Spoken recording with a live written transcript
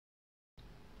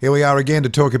Here we are again to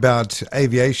talk about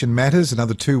aviation matters.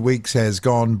 Another 2 weeks has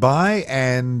gone by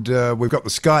and we've got the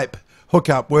Skype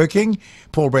hookup working.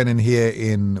 Paul Brennan here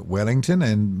in Wellington,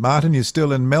 and Martin, you're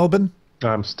still in Melbourne?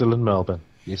 I'm still in Melbourne,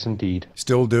 yes indeed.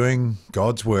 Still doing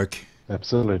God's work.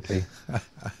 Absolutely.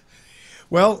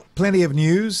 Well, plenty of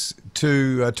news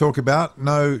to talk about,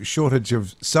 no shortage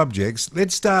of subjects.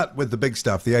 Let's start with the big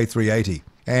stuff, the A380.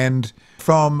 And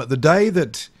from the day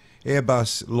that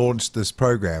Airbus launched this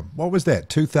program, what was that,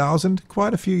 2000?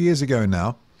 Quite a few years ago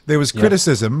now. There was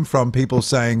criticism from people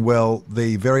saying, well,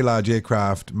 the very large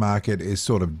aircraft market is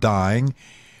sort of dying.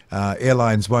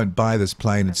 Airlines won't buy this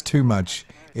plane. It's too much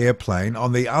airplane.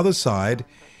 On the other side,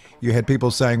 you had people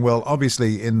saying, well,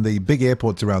 obviously in the big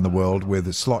airports around the world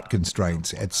with slot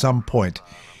constraints, at some point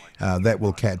that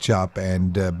will catch up,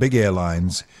 and big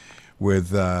airlines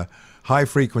with high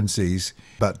frequencies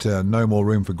but no more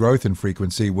room for growth in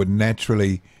frequency would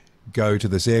naturally go to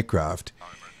this aircraft.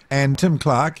 And Tim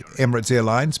Clark, Emirates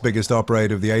Airlines, biggest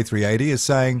operator of the A380, is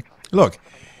saying, look,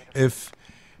 if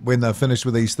when they're finished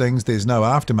with these things there's no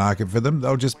aftermarket for them,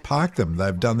 they'll just park them.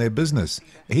 They've done their business.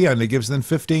 He only gives them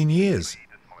 15 years.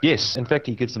 Yes, in fact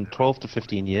he gives them 12 to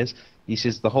 15 years. He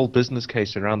says the whole business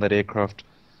case around that aircraft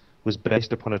was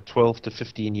based upon a 12 to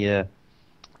 15 year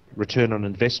return on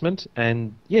investment,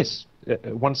 and yes,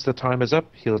 once the time is up,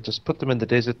 he'll just put them in the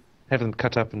desert, have them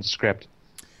cut up and scrapped,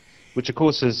 which of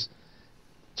course is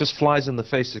just flies in the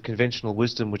face of conventional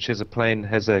wisdom, which says a plane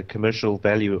has a commercial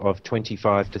value of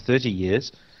 25 to 30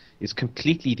 years. Is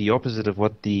completely the opposite of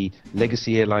what the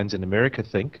legacy airlines in America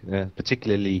think,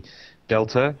 particularly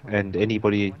Delta and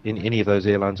anybody in any of those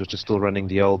airlines which are still running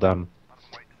the old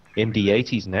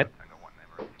MD-80s and that.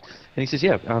 And he says,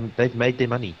 they've made their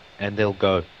money and they'll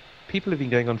go. People have been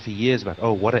going on for years about,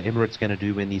 oh, what are Emirates going to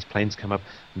do when these planes come up?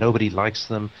 Nobody likes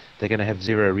them. They're going to have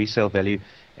zero resale value.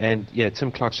 And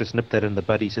Tim Clark's just nipped that in the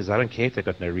bud. He says, I don't care if they've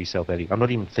got no resale value. I'm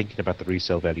not even thinking about the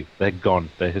resale value. They're gone.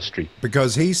 They're history.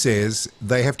 Because he says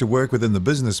they have to work within the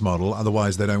business model,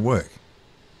 otherwise they don't work.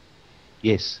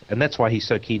 Yes, and that's why he's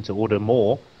so keen to order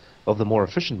more of the more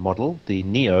efficient model, the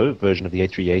Neo version of the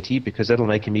A380, because that'll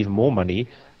make him even more money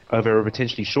over a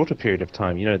potentially shorter period of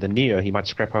time. You know, the Neo, he might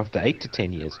scrap after 8 to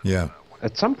 10 years. Yeah.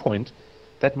 At some point,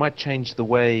 that might change the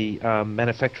way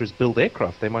manufacturers build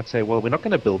aircraft. They might say, well, we're not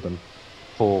going to build them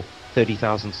for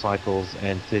 30,000 cycles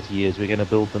and 30 years. We're going to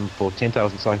build them for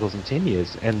 10,000 cycles and 10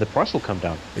 years, and the price will come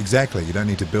down. Exactly. You don't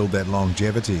need to build that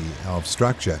longevity of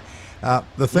structure.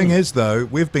 The thing is, though,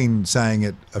 we've been saying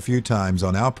it a few times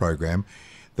on our program,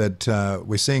 that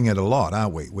we're seeing it a lot,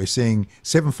 aren't we? We're seeing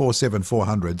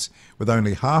 747-400s with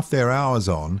only half their hours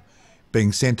on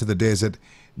being sent to the desert,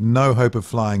 no hope of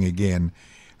flying again,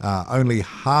 only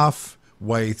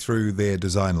halfway through their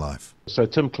design life. So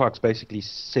Tim Clark's basically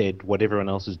said what everyone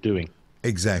else is doing.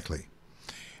 Exactly.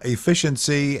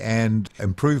 Efficiency and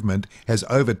improvement has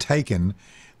overtaken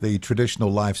the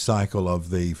traditional life cycle of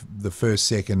the first,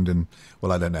 second, and,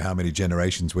 well, I don't know how many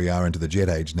generations we are into the jet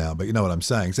age now, but you know what I'm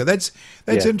saying. So that's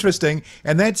interesting,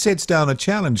 and that sets down a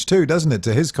challenge too, doesn't it,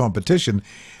 to his competition,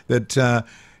 that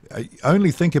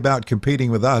only think about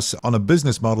competing with us on a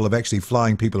business model of actually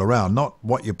flying people around, not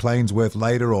what your plane's worth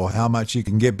later or how much you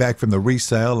can get back from the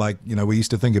resale, like, you know, we used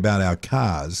to think about our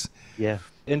cars. Yeah,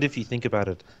 and if you think about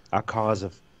it, our cars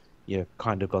have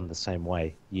kind of gone the same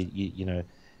way. You know,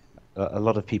 a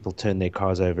lot of people turn their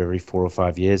cars over every 4 or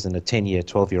 5 years, and a 10-year,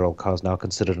 12-year-old car is now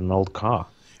considered an old car.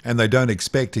 And they don't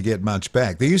expect to get much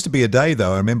back. There used to be a day,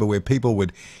 though, I remember, where people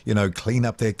would, clean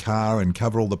up their car and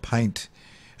cover all the paint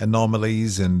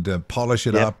anomalies and polish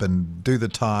it up and do the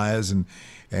tyres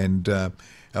and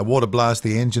water blast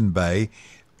the engine bay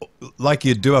like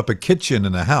you'd do up a kitchen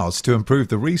in a house to improve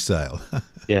the resale.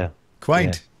 Yeah.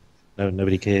 Quaint. Yeah. No,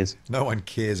 nobody cares. No one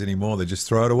cares anymore. They just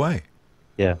throw it away.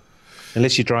 Yeah.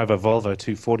 Unless you drive a Volvo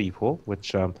 240, Paul,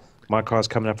 which my car's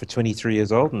coming up for 23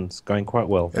 years old and it's going quite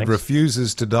well. It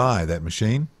refuses to die, that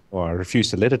machine. Well, I refuse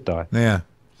to let it die. Yeah.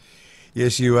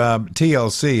 Yes, you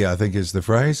TLC, I think is the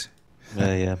phrase.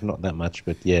 Yeah, not that much,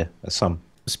 but yeah, some.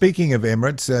 Speaking of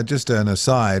Emirates, just an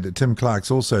aside, Tim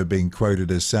Clark's also been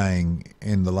quoted as saying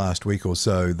in the last week or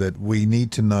so that we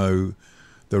need to know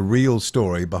the real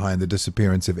story behind the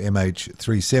disappearance of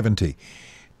MH370.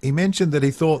 He mentioned that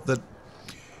he thought that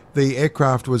the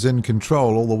aircraft was in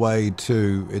control all the way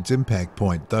to its impact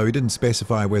point, though he didn't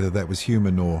specify whether that was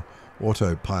human or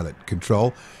autopilot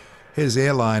control. His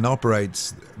airline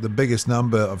operates the biggest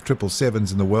number of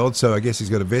 777s in the world, so I guess he's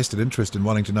got a vested interest in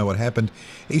wanting to know what happened.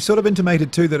 He sort of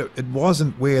intimated too that it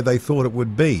wasn't where they thought it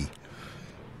would be.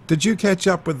 Did you catch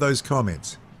up with those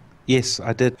comments? Yes,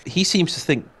 I did. He seems to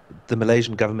think the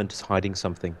Malaysian government is hiding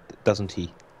something, doesn't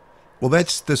he? Well,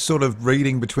 that's the sort of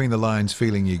reading between the lines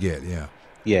feeling you get, yeah.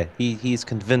 Yeah, he's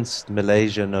convinced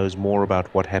Malaysia knows more about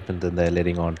what happened than they're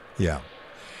letting on. Yeah.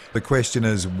 The question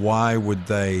is, why would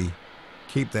they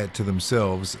keep that to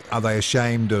themselves? Are they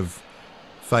ashamed of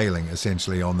failing,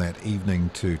 essentially, on that evening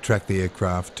to track the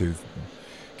aircraft, to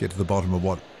get to the bottom of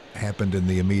what happened in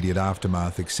the immediate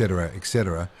aftermath, etc.,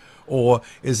 etc.? Or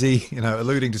is he,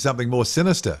 alluding to something more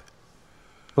sinister?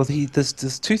 Well,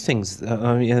 there's two things.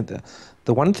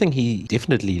 The one thing he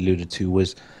definitely alluded to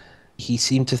was he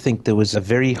seemed to think there was a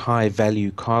very high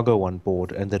value cargo on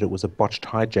board and that it was a botched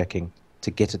hijacking to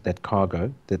get at that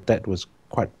cargo. That was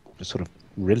quite sort of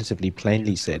relatively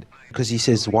plainly said. Because he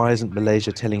says, why isn't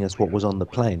Malaysia telling us what was on the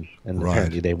plane? And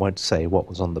apparently they won't say what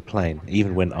was on the plane.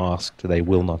 Even when asked, they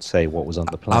will not say what was on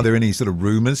the plane. Are there any sort of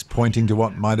rumours pointing to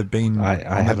what might have been on that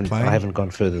plane? I haven't gone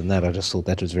further than that. I just thought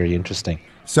that was very interesting.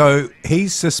 So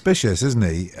he's suspicious, isn't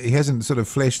he? He hasn't sort of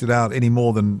fleshed it out any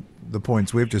more than the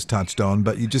points we've just touched on,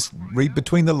 but you just read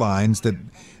between the lines that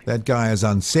that guy is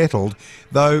unsettled,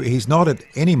 though he's not at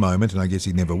any moment, and I guess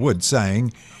he never would,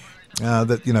 saying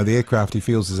that, the aircraft he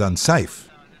feels is unsafe.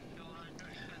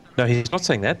 No, he's not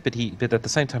saying that, but at the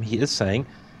same time he is saying,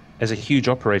 as a huge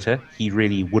operator, he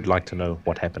really would like to know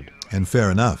what happened. And fair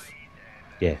enough.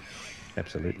 Yeah,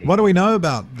 absolutely. What do we know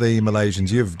about the Malaysians?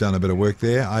 You've done a bit of work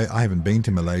there. I haven't been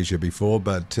to Malaysia before,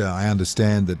 but I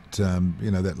understand that,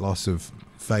 that loss of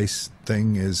face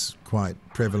thing is quite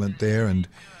prevalent there, and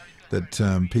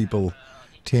that people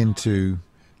tend to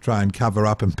try and cover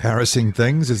up embarrassing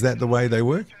things. Is that the way they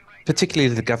work?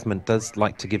 Particularly the government does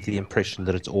like to give the impression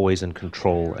that it's always in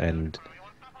control, and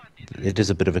it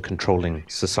is a bit of a controlling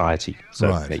society. So,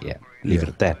 leave it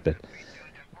at that. But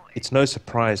it's no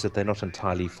surprise that they're not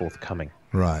entirely forthcoming.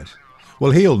 Right.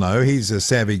 Well, he'll know. He's a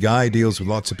savvy guy, deals with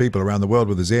lots of people around the world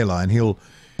with his airline. He'll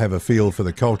have a feel for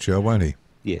the culture, won't he?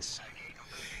 Yes.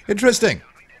 Interesting.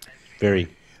 Very.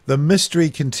 The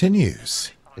mystery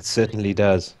continues. It certainly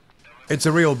does. It's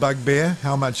a real bugbear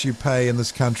how much you pay in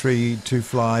this country to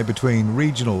fly between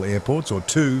regional airports, or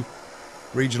two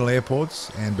regional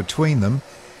airports and between them.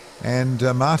 And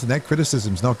Martin, that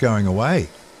criticism's not going away.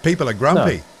 People are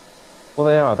grumpy. No. Well,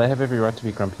 they are. They have every right to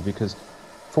be grumpy, because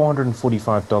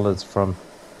 $445 from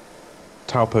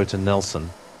Taupo to Nelson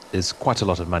is quite a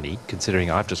lot of money,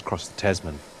 considering I've just crossed the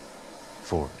Tasman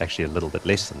for actually a little bit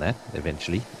less than that,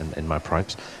 eventually, in my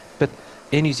price. But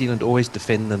Air New Zealand always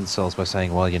defend themselves by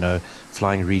saying, well,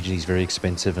 flying regionally is very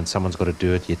expensive and someone's got to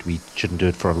do it, yet we shouldn't do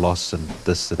it for a loss and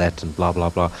this or that and blah, blah,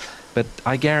 blah. But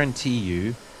I guarantee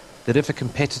you that if a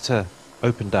competitor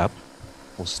opened up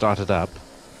or started up,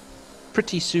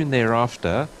 pretty soon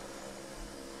thereafter,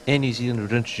 Air New Zealand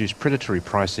would introduce predatory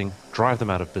pricing, drive them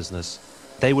out of business.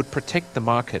 They would protect the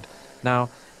market. Now,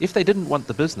 if they didn't want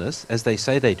the business, as they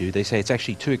say they do, they say it's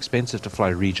actually too expensive to fly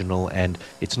regional, and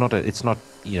it's not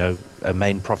a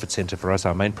main profit center for us.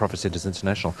 Our main profit center is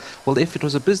international. Well, if it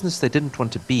was a business they didn't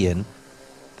want to be in,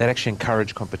 they'd actually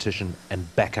encourage competition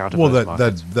and back out of those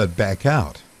markets. They'd back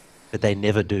out. But they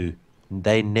never do.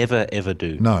 They never, ever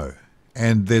do. No.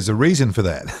 And there's a reason for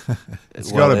that.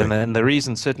 It's got to be. And the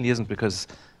reason certainly isn't because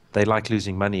they like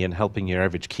losing money and helping your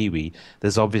average Kiwi.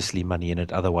 There's obviously money in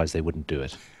it, otherwise they wouldn't do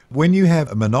it. When you have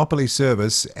a monopoly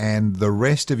service and the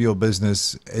rest of your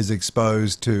business is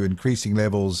exposed to increasing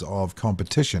levels of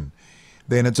competition,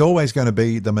 then it's always going to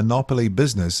be the monopoly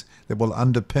business that will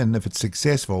underpin, if it's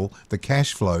successful, the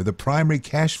cash flow, the primary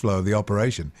cash flow of the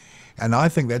operation. And I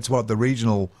think that's what the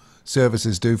regional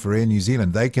services do for Air New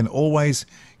Zealand. They can always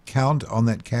count on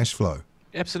that cash flow.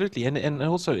 Absolutely. And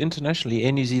also internationally,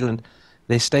 Air New Zealand,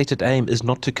 their stated aim is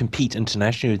not to compete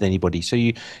internationally with anybody. So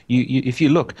you if you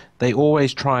look, they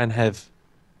always try and have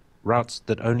routes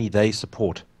that only they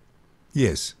support.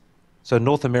 Yes. So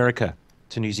North America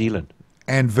to New Zealand.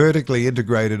 And vertically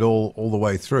integrated all the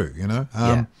way through,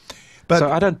 Yeah. But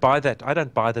so I don't buy that. I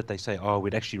don't buy that they say, oh,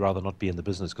 we'd actually rather not be in the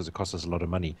business because it costs us a lot of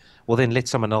money. Well, then let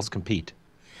someone else compete.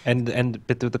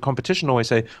 But the competition always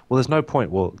say, well, there's no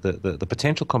point. Well, the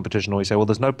potential competition always say, well,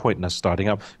 there's no point in us starting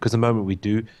up, because the moment we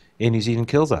do, Air New Zealand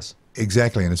kills us.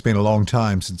 Exactly, and it's been a long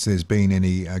time since there's been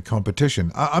any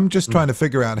competition. I'm just trying to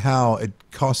figure out how it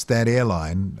cost that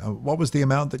airline. What was the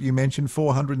amount that you mentioned,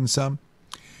 400 and some?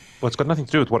 Well, it's got nothing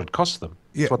to do with what it costs them.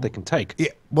 Yeah. It's what they can take. Yeah,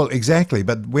 well, exactly.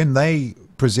 But when they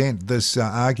present this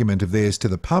argument of theirs to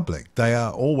the public, they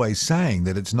are always saying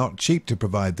that it's not cheap to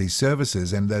provide these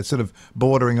services, and they're sort of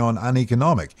bordering on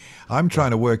uneconomic. I'm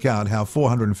trying to work out how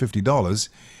 $450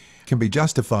 can be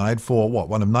justified for,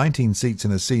 one of 19 seats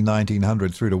in a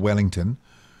C1900 through to Wellington,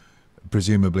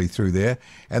 presumably through there,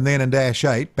 and then in Dash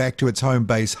 8 back to its home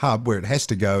base hub, where it has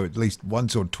to go at least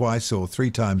once or twice or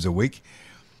three times a week.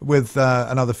 with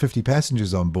another 50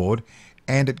 passengers on board,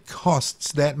 and it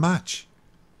costs that much.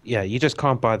 Yeah, you just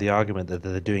can't buy the argument that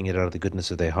they're doing it out of the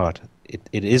goodness of their heart.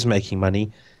 It is making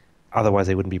money, otherwise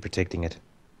they wouldn't be protecting it.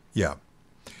 Yeah.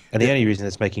 And the only reason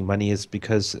it's making money is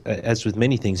because, as with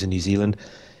many things in New Zealand,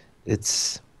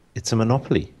 it's a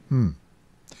monopoly. And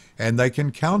they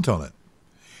can count on it.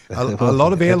 A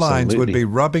lot of airlines would be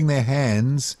rubbing their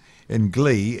hands in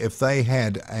glee if they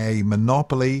had a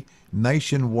monopoly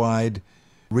nationwide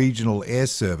regional air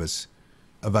service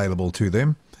available to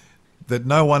them that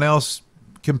no one else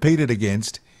competed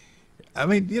against. I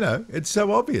mean, you know, it's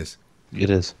so obvious. It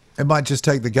is. It might just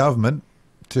take the government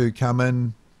to come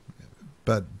in,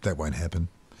 but that won't happen.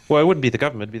 Well, it wouldn't be the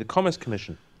government, it'd be the Commerce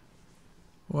Commission.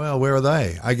 Well, where are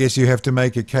they? I guess you have to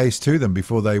make a case to them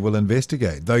before they will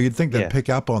investigate. Though you'd think they'd pick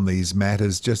up on these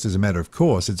matters just as a matter of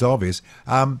course. It's obvious.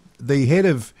 The head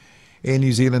of Air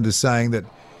New Zealand is saying that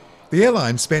the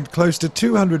airline spent close to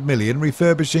 $200 million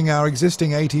refurbishing our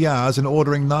existing ATRs and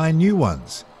ordering 9 new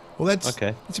ones. Well, that's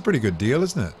a pretty good deal,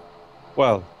 isn't it?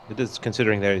 Well, it is,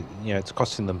 considering it's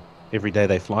costing them every day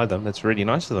they fly them. That's really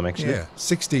nice of them, actually. Yeah,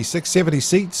 66, 70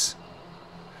 seats.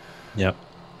 Yeah.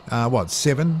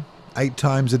 7, 8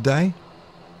 times a day?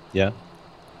 Yeah.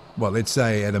 Well, let's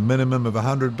say at a minimum of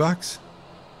 $100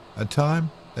 a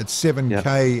time. That's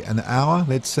 $7K an hour,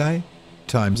 let's say,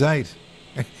 times 8.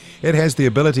 It has the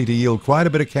ability to yield quite a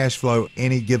bit of cash flow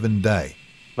any given day.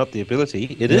 Not the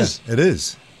ability, it is. It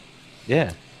is.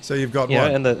 Yeah. So you've got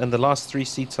what? And the last 3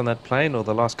 seats on that plane, or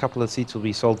the last couple of seats, will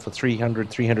be sold for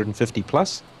 350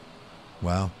 plus.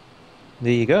 Wow.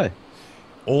 There you go.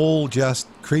 All just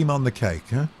cream on the cake,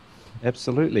 huh?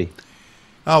 Absolutely.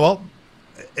 Oh, well,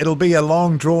 it'll be a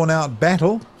long, drawn-out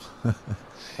battle.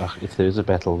 If there is a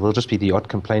battle, there'll just be the odd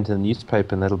complaint in the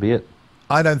newspaper, and that'll be it.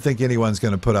 I don't think anyone's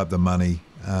going to put up the money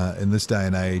in this day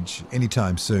and age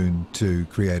anytime soon to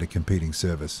create a competing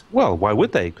service. Well, why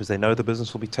would they? Because they know the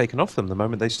business will be taken off them the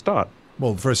moment they start.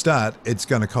 Well, for a start, it's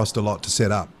going to cost a lot to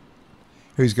set up.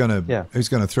 Who's going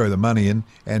to throw the money in?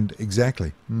 And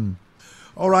exactly.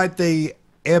 All right, the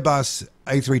Airbus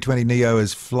A320neo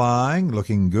is flying,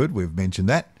 looking good. We've mentioned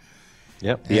that.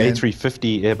 Yep, the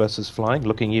A350 Airbus is flying,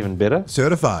 looking even better.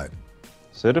 Certified.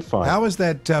 How was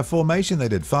that formation they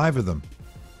did? 5 of them.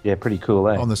 Yeah, pretty cool,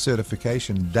 eh? On the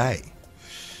certification day.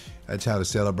 That's how to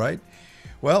celebrate.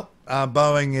 Well,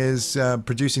 Boeing is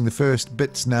producing the first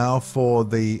bits now for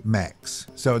the MAX.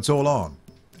 So it's all on.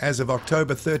 As of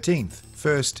October 13th,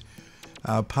 first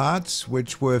parts,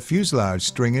 which were fuselage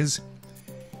stringers,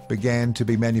 began to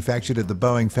be manufactured at the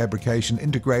Boeing Fabrication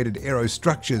Integrated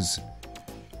Aerostructures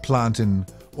plant in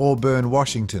Auburn,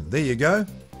 Washington. There you go.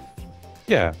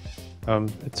 Yeah.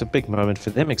 It's a big moment for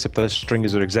them, except those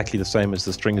stringers are exactly the same as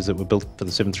the stringers that were built for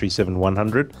the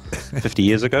 737-100 50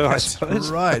 years ago, I suppose.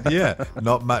 Right, yeah.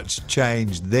 Not much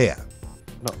change there.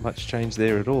 Not much change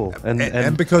there at all.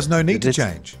 And because no need to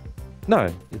change.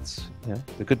 No, it's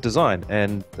a good design.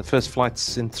 And the first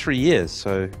flight's in 3 years,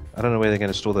 so I don't know where they're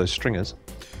going to store those stringers.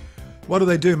 What do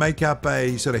they do? Make up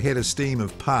a sort of head of steam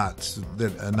of parts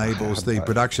that enables the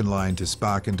production line to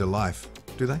spark into life?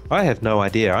 Do they? I have no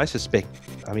idea. I suspect,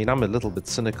 I'm a little bit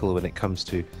cynical when it comes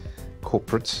to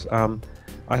corporates.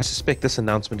 I suspect this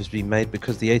announcement has been made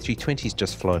because the A320's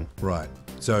just flown. Right.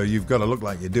 So you've got to look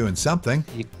like you're doing something.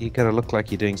 You've got to look like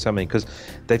you're doing something, because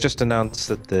they've just announced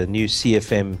that the new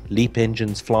CFM LEAP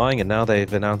engine's flying, and now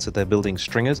they've announced that they're building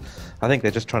stringers. I think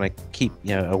they're just trying to keep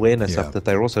awareness up that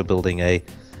they're also building a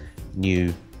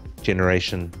new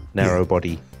generation narrow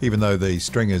body. Even though the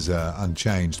stringers are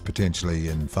unchanged potentially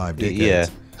in 5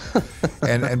 decades. Yeah.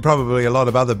 and probably a lot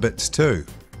of other bits too.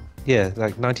 Yeah,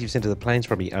 like 90% of the plane's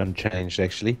probably unchanged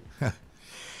actually.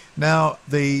 Now,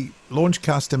 the launch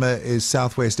customer is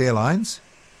Southwest Airlines.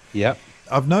 Yeah.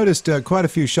 I've noticed quite a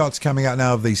few shots coming out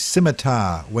now of the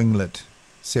Scimitar winglet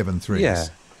 73s. Yeah.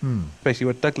 Basically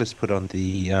what Douglas put on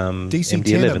the DC-10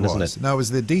 MD-11, isn't it? No, it was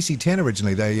the DC-10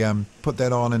 originally. They put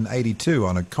that on in 82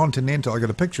 on a Continental. I got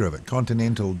a picture of it.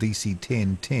 Continental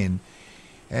DC-10-10.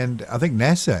 And I think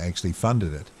NASA actually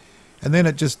funded it. And then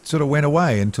it just sort of went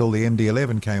away until the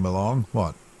MD-11 came along,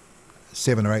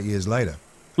 7 or 8 years later.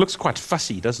 Looks quite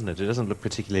fussy, doesn't it? It doesn't look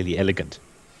particularly elegant.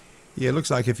 Yeah, it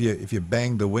looks like if you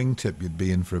banged the wingtip, you'd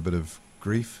be in for a bit of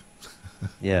grief.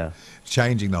 Yeah.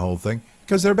 Changing the whole thing.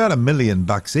 Because they're about $1 million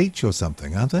each or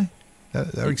something, aren't they?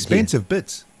 They're expensive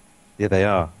bits. Yeah, they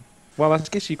are. Well, I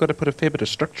guess you've got to put a fair bit of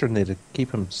structure in there to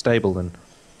keep them stable and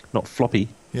not floppy.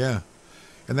 Yeah.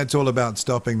 And that's all about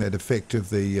stopping that effect of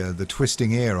the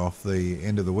twisting air off the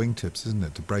end of the wingtips, isn't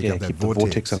it? To break up that keep the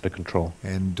vortex under control.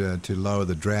 And to lower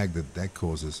the drag that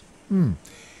causes.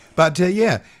 But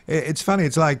yeah, it's funny.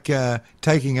 It's like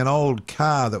taking an old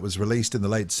car that was released in the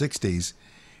late 60s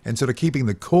and sort of keeping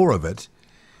the core of it,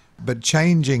 but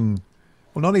changing,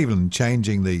 well, not even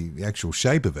changing the actual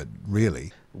shape of it,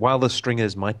 really. While the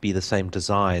stringers might be the same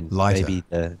design, Lighter.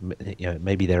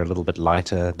 maybe they're a little bit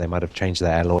lighter. They might have changed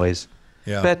their alloys.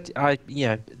 Yeah. But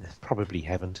probably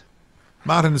haven't.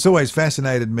 Martin, it's always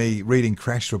fascinated me reading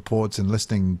crash reports and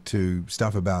listening to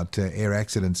stuff about air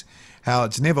accidents, how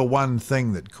it's never one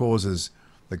thing that causes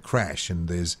the crash, and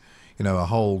there's, a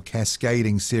whole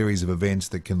cascading series of events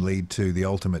that can lead to the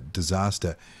ultimate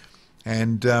disaster.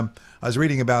 And I was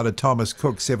reading about a Thomas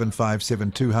Cook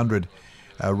 757-200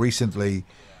 recently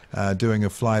doing a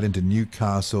flight into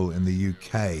Newcastle in the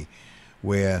UK,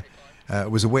 where it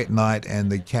was a wet night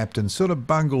and the captain sort of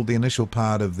bungled the initial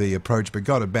part of the approach but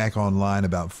got it back online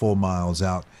about 4 miles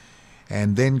out,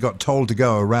 and then got told to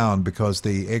go around because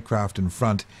the aircraft in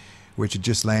front, which had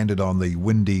just landed on the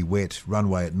windy, wet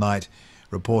runway at night,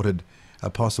 reported a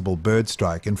possible bird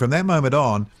strike. And from that moment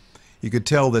on, you could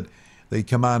tell that the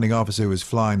commanding officer who was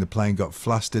flying the plane got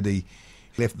flustered. He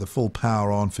left the full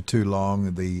power on for too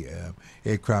long. The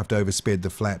aircraft oversped the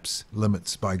flaps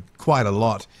limits by quite a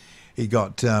lot. He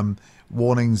got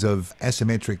warnings of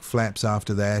asymmetric flaps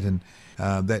after that, and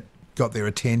that got their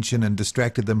attention and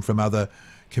distracted them from other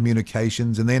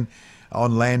communications. And then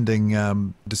on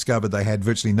landing, discovered they had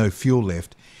virtually no fuel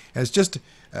left. And it's just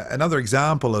another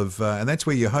example of, and that's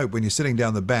where you hope when you're sitting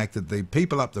down the back, that the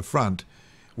people up the front,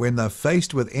 when they're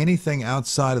faced with anything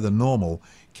outside of the normal,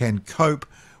 can cope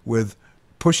with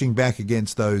pushing back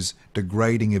against those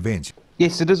degrading events.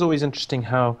 Yes, it is always interesting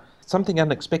how something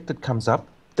unexpected comes up.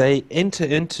 They enter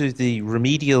into the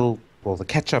remedial, or the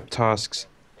catch-up tasks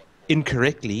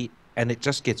incorrectly, and it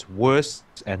just gets worse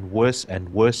and worse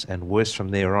and worse and worse from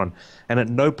there on. And at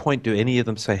no point do any of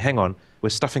them say, hang on, we're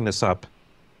stuffing this up.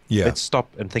 Yeah. Let's stop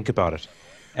and think about it.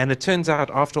 And it turns out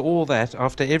after all that,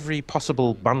 after every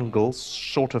possible bungle,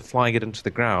 short of flying it into the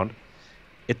ground,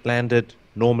 it landed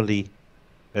normally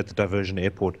at the diversion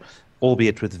airport,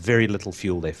 albeit with very little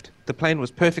fuel left. The plane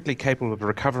was perfectly capable of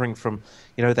recovering from,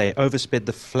 they oversped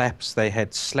the flaps, they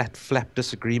had slat flap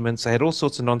disagreements, they had all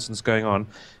sorts of nonsense going on.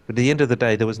 But at the end of the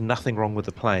day, there was nothing wrong with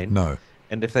the plane. No.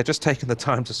 And if they'd just taken the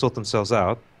time to sort themselves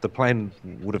out, the plane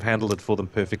would have handled it for them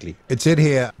perfectly. It said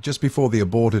here, just before the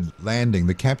aborted landing,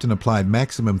 the captain applied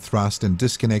maximum thrust and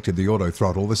disconnected the auto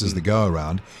throttle. This is the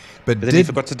go-around. But then he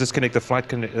forgot to disconnect the flight...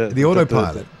 the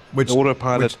autopilot, which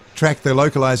tracked the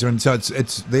localizer, and so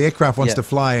it's the aircraft wants to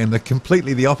fly in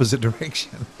completely the opposite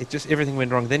direction. It just, everything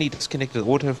went wrong. Then he disconnected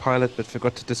the autopilot, but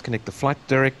forgot to disconnect the flight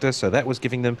director, so that was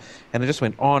giving them... And it just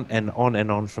went on and on and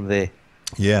on from there.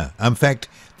 Yeah. In fact,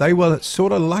 they were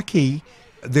sort of lucky.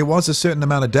 There was a certain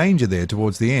amount of danger there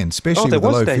towards the end, especially with the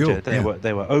low fuel.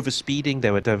 They were overspeeding,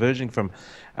 they were diverging from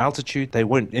altitude, they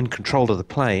weren't in control of the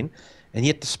plane, and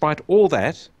yet despite all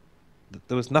that,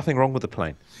 there was nothing wrong with the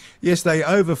plane. Yes, they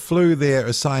overflew their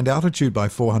assigned altitude by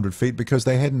 400 feet because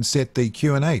they hadn't set the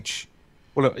QNH.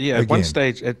 Well, at one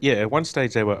stage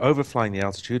they were overflying the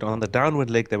altitude. On the downward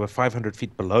leg, they were 500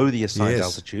 feet below the assigned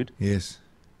altitude. Yes.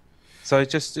 So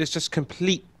it's just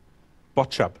complete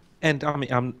botch up. And I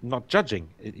mean, I'm not judging.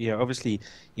 Obviously,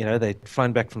 they'd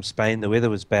flown back from Spain. The weather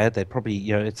was bad. They probably,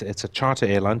 it's a charter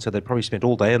airline, so they probably spent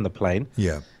all day on the plane.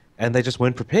 Yeah. And they just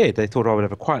weren't prepared. They thought I would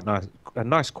have a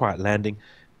nice quiet landing,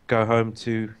 go home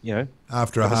to,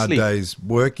 after a hard day's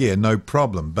work, no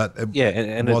problem. But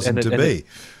it wasn't to be.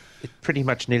 It pretty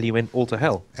much nearly went all to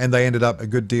hell. And they ended up a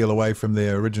good deal away from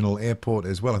their original airport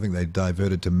as well. I think they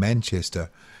diverted to Manchester.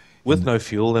 With no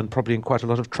fuel and probably in quite a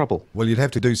lot of trouble. Well, you'd have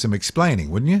to do some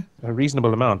explaining, wouldn't you? A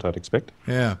reasonable amount, I'd expect.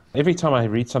 Yeah. Every time I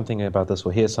read something about this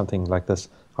or hear something like this,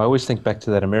 I always think back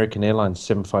to that American Airlines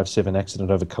 757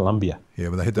 accident over Colombia. Yeah,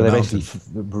 where they hit the mountain. They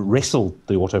basically wrestled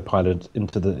the autopilot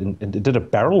into and it did a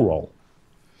barrel roll.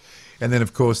 And then,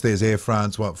 of course, there's Air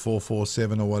France,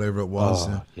 447 or whatever it was.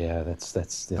 Oh, yeah, that's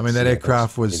I mean, that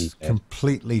aircraft was really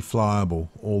completely flyable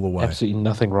all the way. Absolutely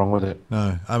nothing wrong with it.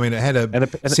 No. I mean, it had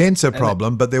a sensor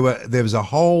problem, but there was a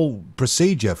whole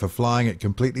procedure for flying it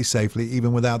completely safely,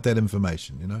 even without that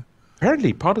information,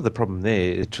 Apparently, part of the problem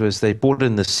there, it was they brought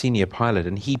in the senior pilot,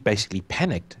 and he basically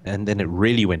panicked, and then it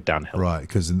really went downhill. Right,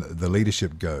 because the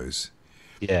leadership goes.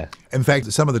 Yeah. In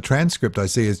fact, some of the transcript I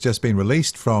see has just been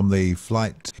released from the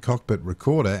flight cockpit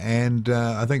recorder, and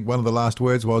I think one of the last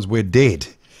words was, "We're dead."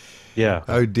 Yeah.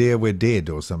 Oh dear, we're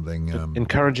dead, or something.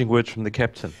 Encouraging words from the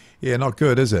captain. Yeah, not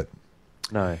good, is it?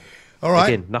 No. All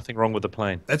right. Again, nothing wrong with the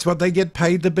plane. That's what they get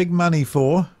paid the big money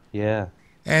for. Yeah.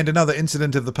 And another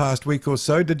incident of the past week or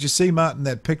so. Did you see, Martin,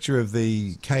 that picture of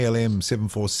the KLM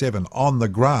 747 on the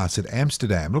grass at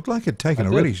Amsterdam? Looked like it had taken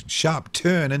a really sharp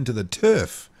turn into the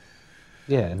turf.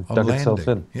 Yeah, and dug itself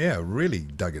in. Yeah, really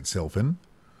dug itself in.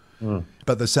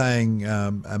 But they're saying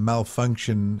a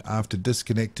malfunction after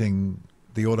disconnecting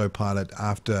the autopilot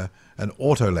after an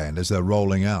autoland as they're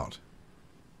rolling out.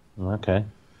 Okay.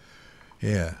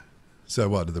 Yeah. So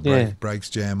what, did the brakes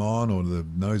jam on, or did the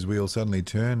nose wheel suddenly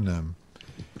turn?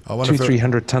 I wonder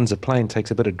 300 tons of plane takes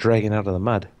a bit of dragging out of the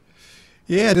mud.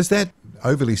 Yeah, does that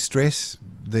overly stress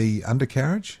the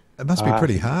undercarriage? It must be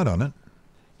pretty hard on it.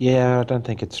 Yeah, I don't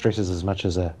think it stresses as much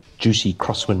as a juicy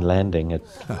crosswind landing at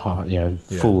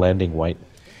full landing weight.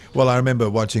 Well, I remember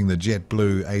watching the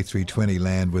JetBlue A320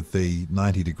 land with the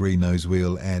 90-degree nose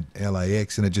wheel at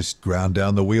LAX, and it just ground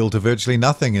down the wheel to virtually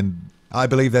nothing. And I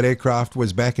believe that aircraft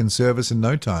was back in service in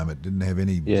no time. It didn't have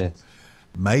any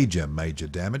major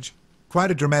damage.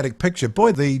 Quite a dramatic picture.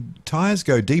 Boy, the tyres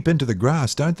go deep into the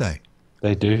grass, don't they?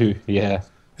 They do, yeah.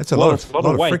 That's a lot of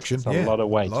friction. It's a lot of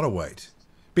weight. A lot of weight.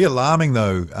 Be alarming,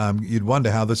 though. You'd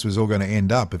wonder how this was all going to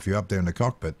end up if you're up there in the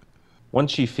cockpit.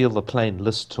 Once you feel the plane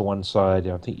list to one side,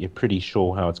 I think you're pretty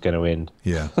sure how it's going to end.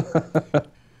 Yeah.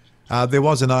 There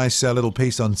was a nice little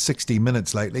piece on 60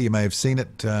 Minutes lately. You may have seen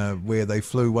it, where they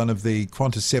flew one of the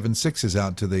Qantas 76s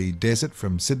out to the desert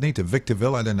from Sydney to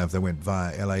Victorville. I don't know if they went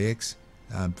via LAX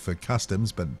for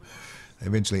customs, but they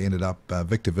eventually ended up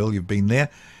Victorville. You've been there.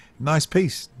 Nice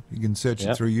piece. You can search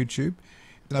it through YouTube.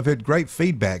 And I've heard great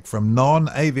feedback from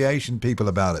non-aviation people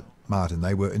about it, Martin.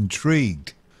 They were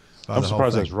intrigued. I'm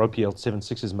surprised those Ropiel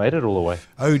 76s made it all the way.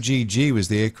 OGG was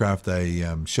the aircraft they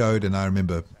showed, and I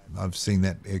remember I've seen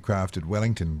that aircraft at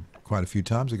Wellington quite a few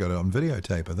times. I got it on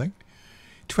videotape, I think.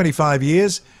 25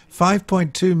 years,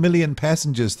 5.2 million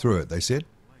passengers through it, they said.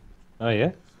 Oh,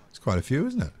 yeah? It's quite a few,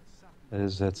 isn't it? That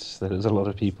is a lot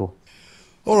of people.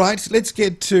 All right, let's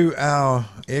get to our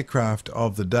aircraft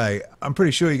of the day. I'm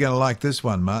pretty sure you're going to like this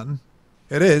one, Martin.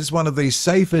 It is one of the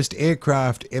safest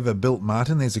aircraft ever built,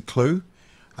 Martin. There's a clue.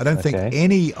 I don't think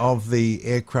any of the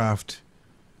aircraft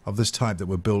of this type that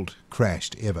were built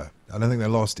crashed ever. I don't think they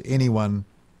lost anyone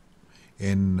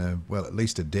in, at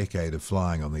least a decade of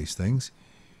flying on these things.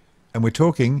 And we're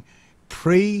talking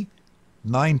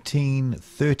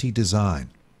pre-1930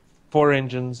 design. 4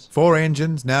 engines. 4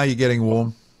 engines. Now you're getting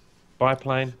warm.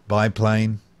 Biplane.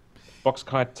 Box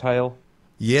kite tail.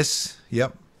 Yes.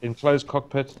 Yep. Enclosed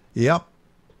cockpit. Yep.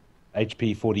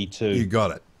 HP 42. You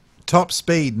got it. Top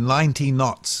speed 90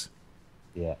 knots.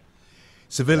 Yeah.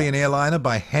 Civilian airliner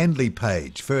by Handley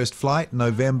Page. First flight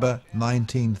November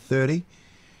 1930.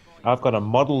 I've got a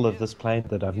model of this plane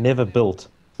that I've never built.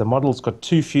 The model's got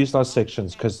 2 fuselage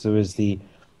sections because there was the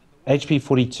HP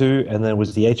 42 and there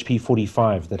was the HP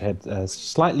 45 that had very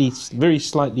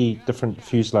slightly different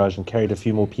fuselage and carried a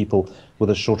few more people with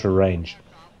a shorter range.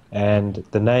 And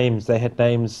the names, they had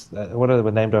names, they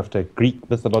were named after Greek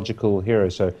mythological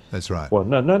heroes. So that's right. Well,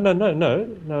 no,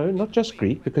 not just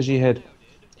Greek, because you had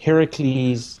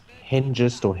Heracles,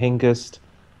 Hengist or Hengist,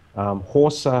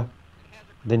 Horsa,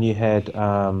 then you had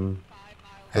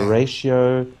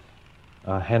Horatio,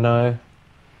 Hanno.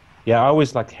 Yeah, I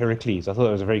always liked Heracles. I thought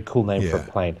it was a very cool name for a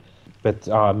plane. But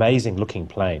amazing looking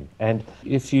plane. And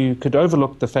if you could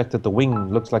overlook the fact that the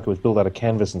wing looks like it was built out of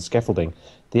canvas and scaffolding,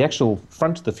 the actual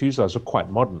front of the fuselage looked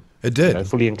quite modern. It did.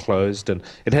 Fully enclosed, and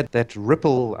it had that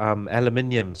ripple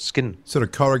aluminium skin. Sort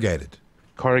of corrugated.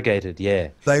 Corrugated, yeah.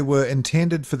 They were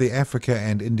intended for the Africa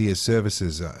and India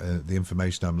services, the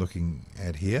information I'm looking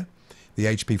at here. The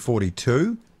HP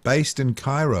 42, based in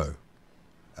Cairo,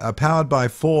 powered by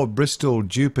 4 Bristol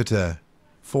Jupiter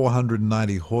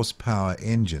 490 horsepower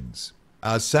engines.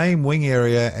 Same wing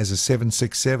area as a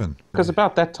 767. Because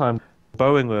about that time,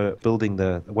 Boeing were building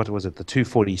the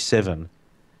 247.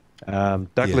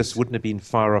 Douglas wouldn't have been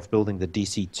far off building the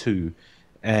DC-2.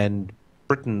 And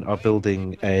Britain are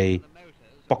building a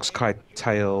box kite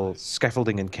tail,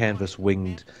 scaffolding and canvas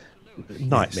winged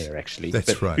nightmare, actually.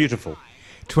 That's right. Beautiful.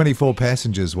 24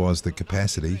 passengers was the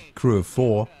capacity, crew of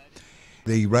 4.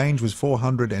 The range was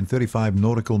 435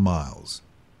 nautical miles.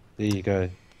 There you go.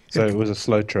 So it was a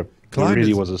slow trip. It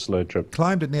really was a slow trip.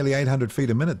 Climbed at nearly 800 feet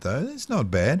a minute, though. It's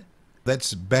not bad.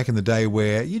 That's back in the day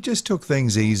where you just took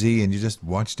things easy and you just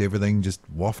watched everything just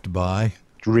waft by.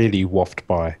 Really waft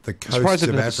by. The coast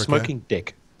of Africa. A smoking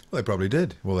deck. Well, they probably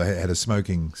did. Well, they had a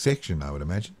smoking section, I would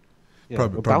imagine. Yeah,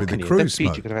 probably balcony. The crew At that speed,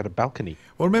 smoked. you could have had a balcony.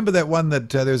 Well, remember that one that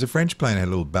there was a French plane that had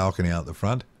a little balcony out the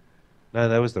front? No,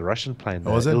 that was the Russian plane.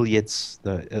 Was it?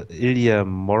 Ilya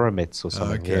Moromets or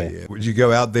something. Okay, yeah. Would you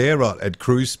go out there at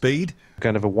cruise speed?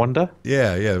 Kind of a wander?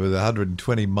 Yeah, with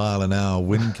 120 mile an hour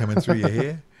wind coming through your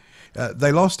hair.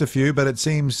 They lost a few, but it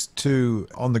seems to,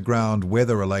 on the ground,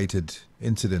 weather-related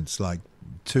incidents, like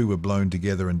 2 were blown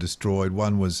together and destroyed.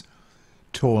 One was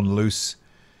torn loose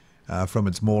from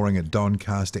its mooring at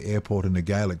Doncaster Airport in a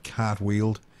gale. It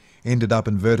cartwheeled, ended up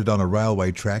inverted on a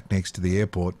railway track next to the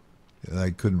airport.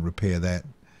 They couldn't repair that.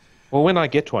 Well, when I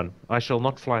get one, I shall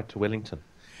not fly it to Wellington.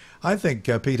 I think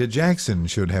Peter Jackson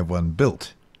should have one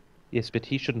built. Yes, but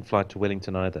he shouldn't fly to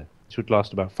Wellington either. It should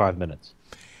last about 5 minutes.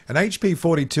 An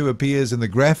HP-42 appears in the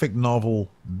graphic novel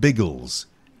Biggles,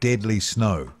 Deadly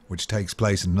Snow, which takes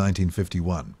place in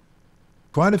 1951.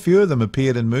 Quite a few of them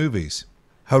appeared in movies.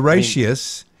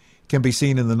 Horatius can be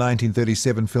seen in the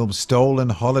 1937 film Stolen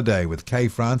Holiday with Kay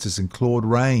Francis and Claude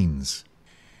Rains.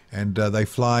 And they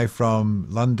fly from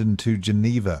London to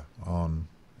Geneva on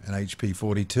an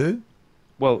HP-42.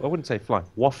 Well, I wouldn't say fly,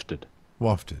 wafted.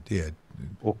 Wafted, yeah.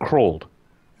 Or crawled.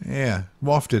 Yeah,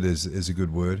 wafted is a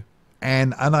good word.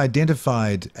 An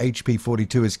unidentified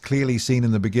HP-42 is clearly seen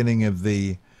in the beginning of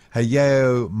the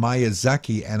Hayao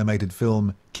Miyazaki animated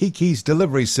film Kiki's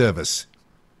Delivery Service.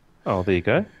 Oh, there you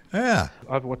go. Yeah.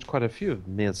 I've watched quite a few of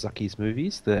Miyazaki's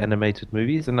movies, the animated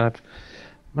movies, and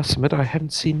must admit I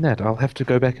haven't seen that. I'll have to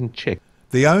go back and check.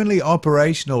 The only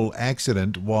operational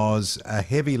accident was a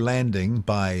heavy landing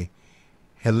by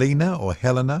Helena,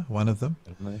 one of them.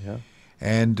 Yeah.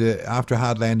 And after a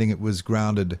hard landing, it was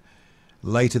grounded.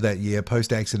 Later that year,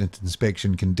 post-accident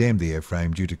inspection condemned the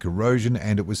airframe due to corrosion,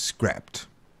 and it was scrapped.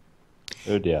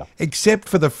 Oh dear. Except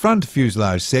for the front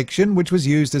fuselage section, which was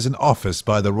used as an office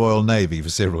by the Royal Navy for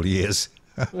several years.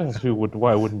 Well,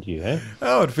 why wouldn't you, eh?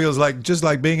 Oh, it feels like just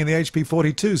like being in the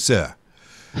HP-42, sir.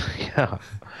 Yeah.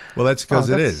 Well, that's because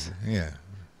it is. Yeah.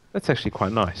 That's actually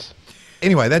quite nice.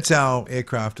 Anyway, that's our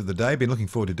aircraft of the day. Been looking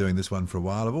forward to doing this one for a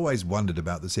while. I've always wondered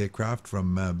about this aircraft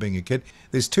from being a kid.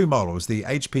 There's 2 models, the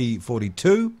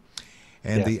HP-42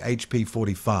 and the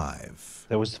HP-45.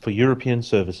 That was for European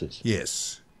services.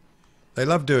 Yes. They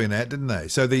loved doing that, didn't they?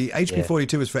 So the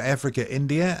HP-42 is for Africa,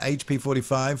 India,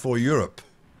 HP-45 for Europe.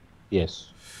 Yes.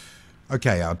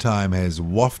 Okay, our time has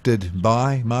wafted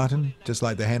by, Martin, just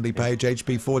like the Handley Page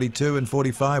HP-42 and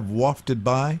 45 wafted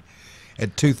by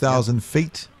at 2,000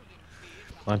 feet.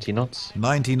 90 knots.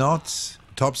 90 knots.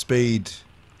 Top speed,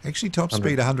 actually top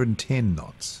speed 110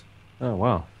 knots. Oh,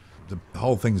 wow. The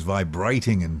whole thing's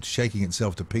vibrating and shaking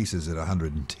itself to pieces at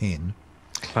 110.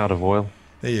 Cloud of oil.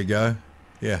 There you go.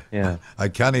 Yeah. Yeah. I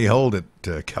can't hold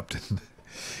it, Captain.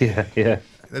 Yeah.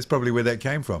 That's probably where that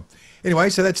came from. Anyway,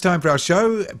 so that's time for our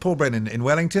show. Paul Brennan in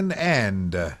Wellington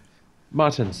and...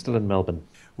 Martin, still in Melbourne.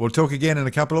 We'll talk again in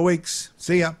a couple of weeks.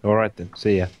 See ya. All right then.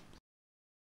 See ya.